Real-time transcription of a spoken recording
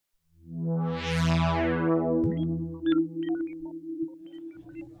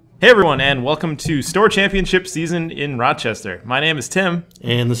Hey everyone, and welcome to Store Championship Season in Rochester. My name is Tim.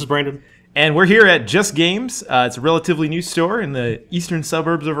 And this is Brandon. And we're here at Just Games. It's a relatively new store in the eastern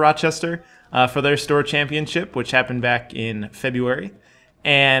suburbs of Rochester for their Store Championship, which happened back in February.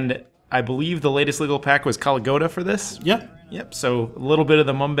 And I believe the latest legal pack was Ghoda for this. Yep, so a little bit of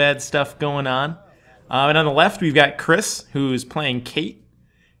the Mumbad stuff going on. And on the left, we've got Chris, who's playing Kate.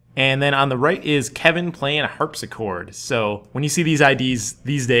 And then on the right is Kevin playing a Haarpsichord. So when you see these IDs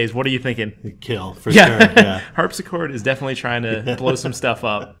these days, what are you thinking? Kill, for sure. Yeah. Haarpsichord is definitely trying to blow some stuff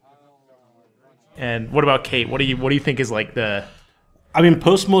up. And what about Kate? What do you think is like the... I mean,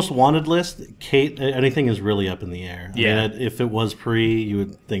 post most wanted list, Kate, anything is really up in the air. Yeah. I mean, if it was pre, you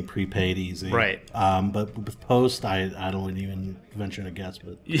would think prepaid easy. Right. But with post, I don't even venture to guess.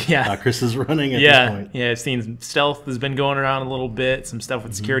 But yeah, Chris is running at this point. Yeah, I've seen stealth has been going around a little bit. Some stuff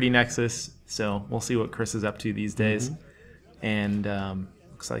with security nexus. So we'll see what Chris is up to these days. And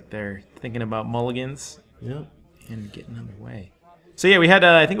looks like they're thinking about mulligans. Yep. And getting underway. So yeah, we had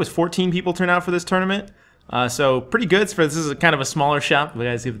I think it was 14 people turn out for this tournament. So pretty good. This is kind of a smaller shop. You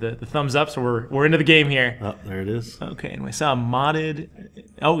guys give the thumbs up, so we're into the game here. Oh, there it is. Okay, and we saw modded.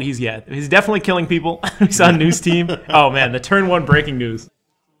 Oh, he's definitely killing people. We saw a news team. Oh man, the turn one breaking news.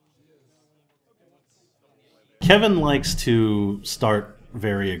 Kevin likes to start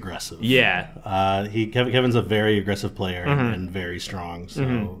very aggressive. Yeah. Kevin's a very aggressive player and very strong.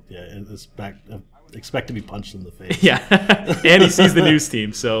 So yeah, expect to be punched in the face. Yeah, and he sees the news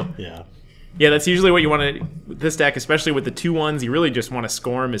team. So yeah. Yeah, that's usually what you want to with this deck, especially with the 2-1s. You really just want to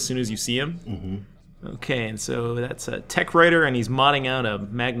score him as soon as you see him. Okay, and so that's a Tech Writer, and he's modding out a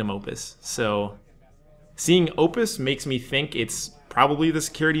Magnum Opus. So seeing Opus makes me think it's probably the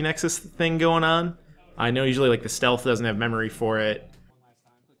Security Nexus thing going on. I know usually like the Stealth doesn't have memory for it.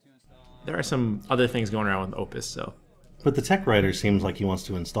 There are some other things going around with Opus, so. But the Tech Writer seems like he wants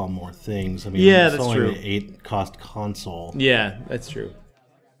to install more things. I mean, yeah, it's that's only true. an 8-cost console. Yeah, that's true.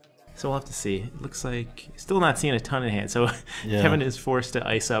 So we'll have to see. It looks like still not seeing a ton in hand. So yeah. Kevin is forced to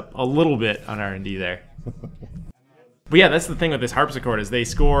ice up a little bit on R&D there. But yeah, that's the thing with this Haarpsichord is they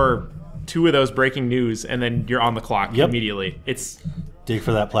score 2 of those breaking news and then you're on the clock immediately. It's dig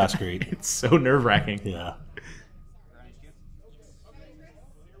for that plascrete. It's so nerve-wracking. Yeah.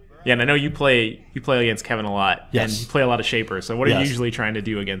 Yeah, and I know you play against Kevin a lot. Yes. And you play a lot of Shapers. So what are you usually trying to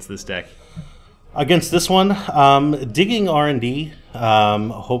do against this deck? Against this one, digging R&D.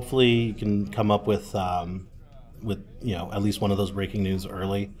 Hopefully, you can come up with at least one of those breaking news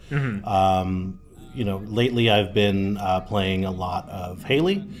early. Lately I've been playing a lot of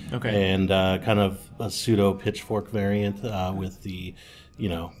Haley, and kind of a pseudo pitchfork variant with the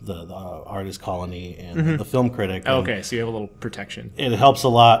artist colony and the film critic. Okay, so you have a little protection. It helps a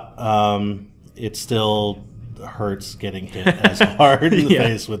lot. It still hurts getting hit as hard in the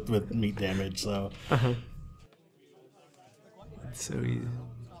face with meat damage. So,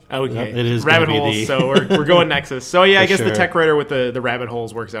 okay, it is rabbit holes. So we're going Nexus. So yeah, I guess the Tech Writer with the rabbit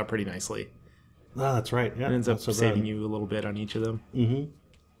holes works out pretty nicely. Oh, that's right. Yeah, it ends up saving you a little bit on each of them.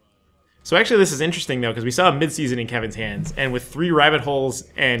 So actually, this is interesting though because we saw a mid-season in Kevin's hands, and with 3 rabbit holes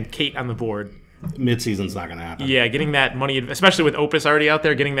and Kate on the board. Mid-season's not going to happen. Yeah, getting that money, especially with Opus already out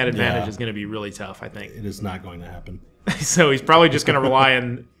there, getting that advantage is going to be really tough, I think. It is not going to happen. So he's probably just going to rely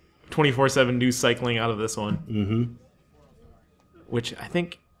on 24/7 news cycling out of this one. Which I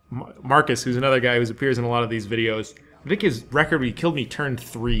think Marcus, who's another guy who appears in a lot of these videos, I think his record, he killed me turn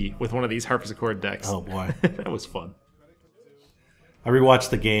 3 with one of these Haarpsichord decks. Oh, boy. That was fun. I rewatched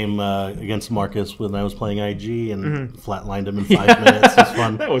the game against Marcus when I was playing IG and flatlined him in 5 minutes. It was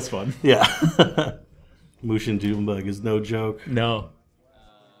fun. That was fun. Yeah. Mushin Doombug is no joke. No.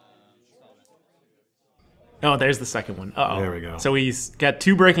 Oh, there's the second one. Uh-oh. There we go. So he's got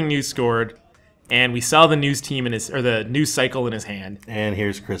 2 breaking news scored, and we saw the news team the news cycle in his hand. And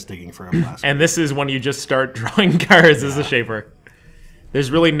here's Chris digging for a blast. And this is when you just start drawing cards as a Shaper. There's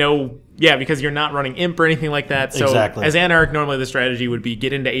really no... Yeah, because you're not running Imp or anything like that. So as Anarch, normally the strategy would be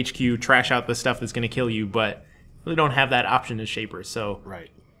get into HQ, trash out the stuff that's going to kill you, but really don't have that option as Shapers. So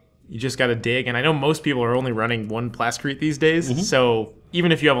you just got to dig. And I know most people are only running 1 Plascrete these days. So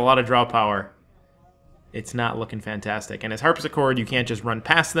even if you have a lot of draw power, it's not looking fantastic. And as Haarpsichord, you can't just run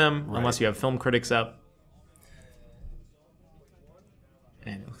past them unless you have film critics up.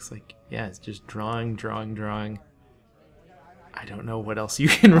 And it looks like, it's just drawing. I don't know what else you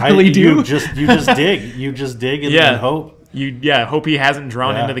can really do. You just dig. You just dig and then hope. Hope he hasn't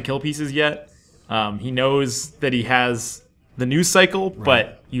drawn into the kill pieces yet. He knows that he has the news cycle,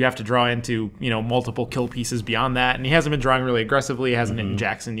 but you have to draw into multiple kill pieces beyond that. And he hasn't been drawing really aggressively. He hasn't hit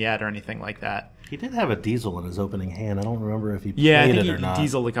Jackson yet or anything like that. He did have a diesel in his opening hand. I don't remember if he played I think it or not. He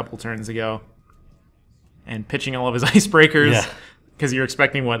dieseled a couple turns ago. And pitching all of his icebreakers. Because you're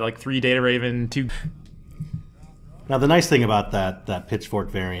expecting, what, like 3 Data Raven, 2... Now, the nice thing about that pitchfork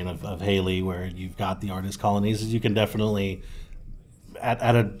variant of Haley, where you've got the artist colonies, is you can definitely,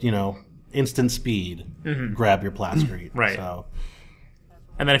 at a, instant speed, grab your Plascrete. Right. So.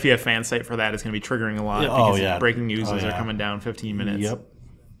 And then if you have fan sight for that, it's going to be triggering a lot. Because breaking news are coming down 15 minutes. Yep.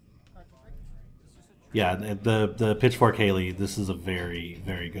 Yeah, the pitchfork Haley, this is a very,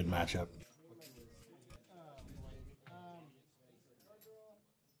 very good matchup.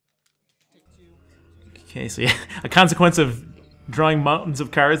 Okay, so yeah, a consequence of drawing mountains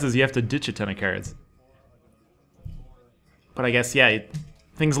of cards is you have to ditch a ton of cards. But I guess,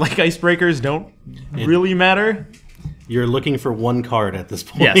 things like icebreakers don't really matter. You're looking for one card at this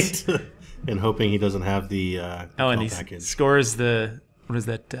point. Yes. And hoping he doesn't have the and he scores the, what is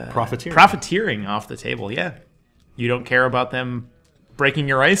that? Profiteering. Profiteering off the table, yeah. You don't care about them breaking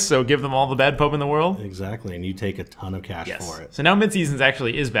your ice, so give them all the bad pope in the world. Exactly, and you take a ton of cash for it. So now Midseasons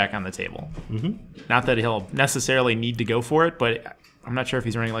actually is back on the table. Not that he'll necessarily need to go for it, but I'm not sure if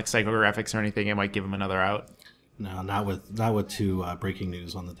he's running like psychographics or anything. It might give him another out. No, not with 2 breaking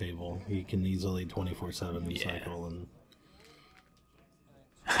news on the table. He can easily 24/7 recycle and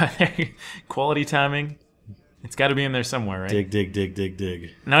quality timing. It's got to be in there somewhere, right? Dig.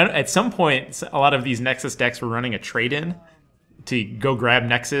 Now, at some point, a lot of these Nexus decks were running a trade-in to go grab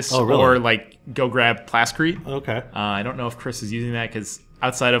Nexus or like go grab Plascrete. Okay. I don't know if Chris is using that because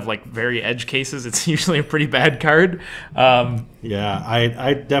outside of like very edge cases, it's usually a pretty bad card. Yeah,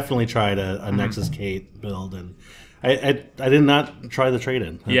 I definitely tried a Nexus Kate build, and I did not try the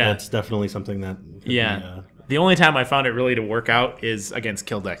trade-in. That's definitely something that could be, the only time I found it really to work out is against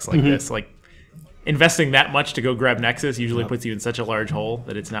kill decks like this. Like investing that much to go grab Nexus usually puts you in such a large hole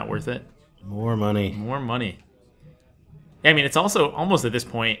that it's not worth it. More money. I mean, it's also almost at this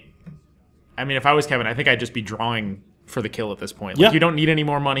point. I mean, if I was Kevin, I think I'd just be drawing for the kill at this point. Like, you don't need any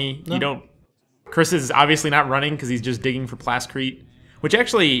more money. No. You don't. Chris is obviously not running because he's just digging for Plascrete, which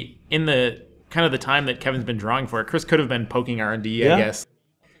actually, in the kind of the time that Kevin's been drawing for it, Chris could have been poking R&D, I guess.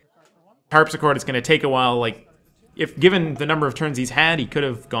 Haarpsichord, it's going to take a while. Like, if given the number of turns he's had, he could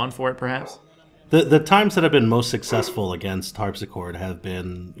have gone for it, perhaps. The times that have been most successful against Haarpsichord have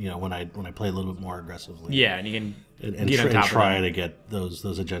been, when I play a little bit more aggressively. Yeah, and you can and try to get those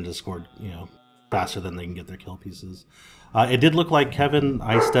agendas scored, faster than they can get their kill pieces. It did look like Kevin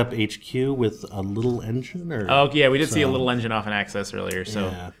iced up HQ with a little engine. We did see a little engine off an Access earlier,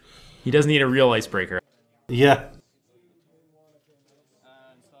 so he does need a real icebreaker. Yeah.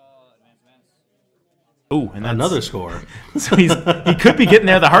 Ooh, and another score. So he could be getting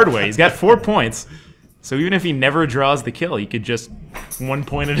there the hard way. He's got 4 points. So even if he never draws the kill, he could just 1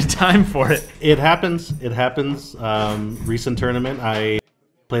 point at a time for it. It happens. Recent tournament, I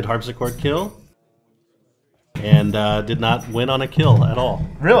played Haarpsichord kill and did not win on a kill at all.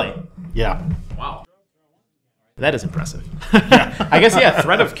 Really? Yeah. Wow. That is impressive. I guess,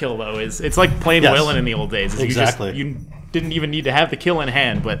 threat of kill, though, it's like playing Whalen in the old days. Exactly. You didn't even need to have the kill in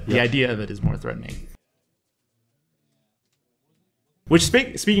hand, but the idea of it is more threatening. Which,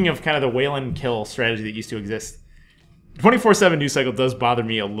 speaking of kind of the Whalen kill strategy that used to exist, 24/7 news cycle does bother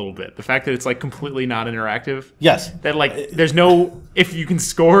me a little bit. The fact that it's like completely non-interactive. Yes. That like there's no, if you can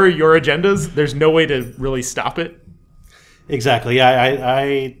score your agendas, there's no way to really stop it. Exactly. Yeah,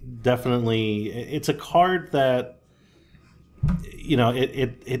 I definitely. It's a card that,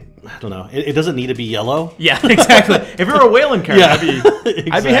 I don't know. It doesn't need to be yellow. Yeah, exactly. If you're a Whalen card, I'd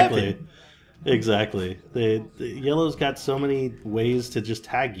be happy. Exactly. The yellow's got so many ways to just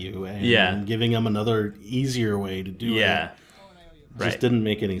tag you, and giving them another easier way to do it just didn't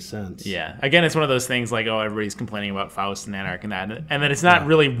make any sense. Yeah. Again, it's one of those things like, everybody's complaining about Faust and Anarch and that, and then it's not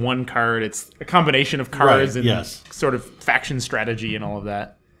really one card. It's a combination of cards and sort of faction strategy and all of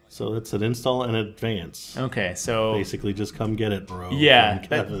that. So it's an install and advance. Okay, so basically just come get it, bro. Yeah,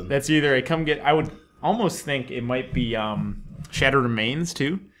 that's either a come get. I would almost think it might be Shattered Remains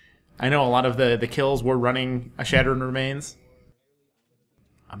too. I know a lot of the kills were running a Shattered Remains.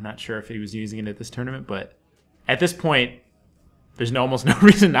 I'm not sure if he was using it at this tournament, but at this point, there's almost no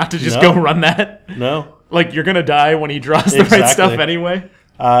reason not to just go run that. No. Like, you're going to die when he draws the right stuff anyway.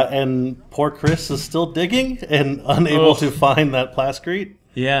 And poor Chris is still digging and unable to find that Plascrete.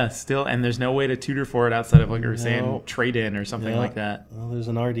 Yeah, still, and there's no way to tutor for it outside of, like we were saying, trade-in or something like that. Well, there's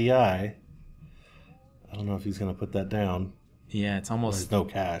an RDI. I don't know if he's going to put that down. Yeah, it's almost... There's no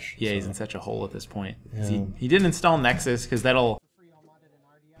cash. Yeah, he's in such a hole at this point. Yeah. He didn't install Nexus, because that'll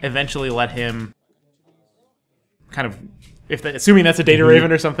eventually let him kind of... assuming that's a data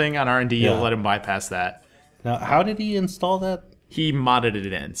raven or something on R&D, you'll let him bypass that. Now, how did he install that? He modded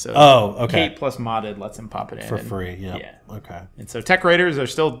it in. So okay. Kate plus modded lets him pop it in for free. Yeah. Okay. And so tech raiders are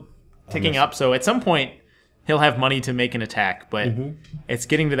still ticking up. So at some point, he'll have money to make an attack, but it's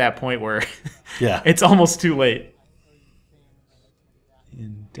getting to that point where it's almost too late.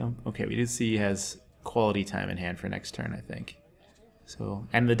 Okay, we did see he has quality time in hand for next turn, I think. So,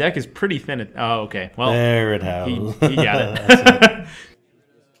 and the deck is pretty thin. Okay. Well, there it has. He got it.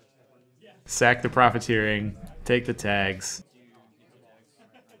 Sack the profiteering, take the tags.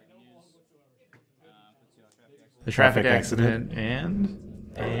 The traffic accident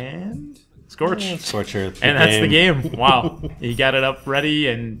and Scorch. Scorcher. And that's the game. Wow. He got it up ready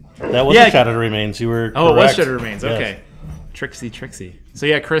and that was Shattered Remains. You were correct. It was Shattered Remains. Okay. Trixie. So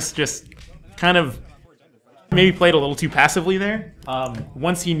yeah, Chris just kind of maybe played a little too passively there.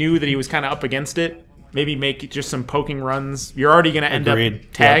 Once he knew that he was kind of up against it, maybe make just some poking runs. You're already going to end up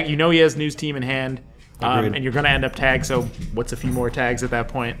tag. Yep. You know he has News Team in hand, and you're going to end up tag. So what's a few more tags at that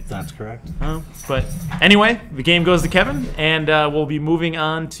point? That's correct. But anyway, the game goes to Kevin, and we'll be moving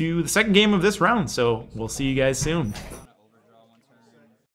on to the second game of this round. So we'll see you guys soon.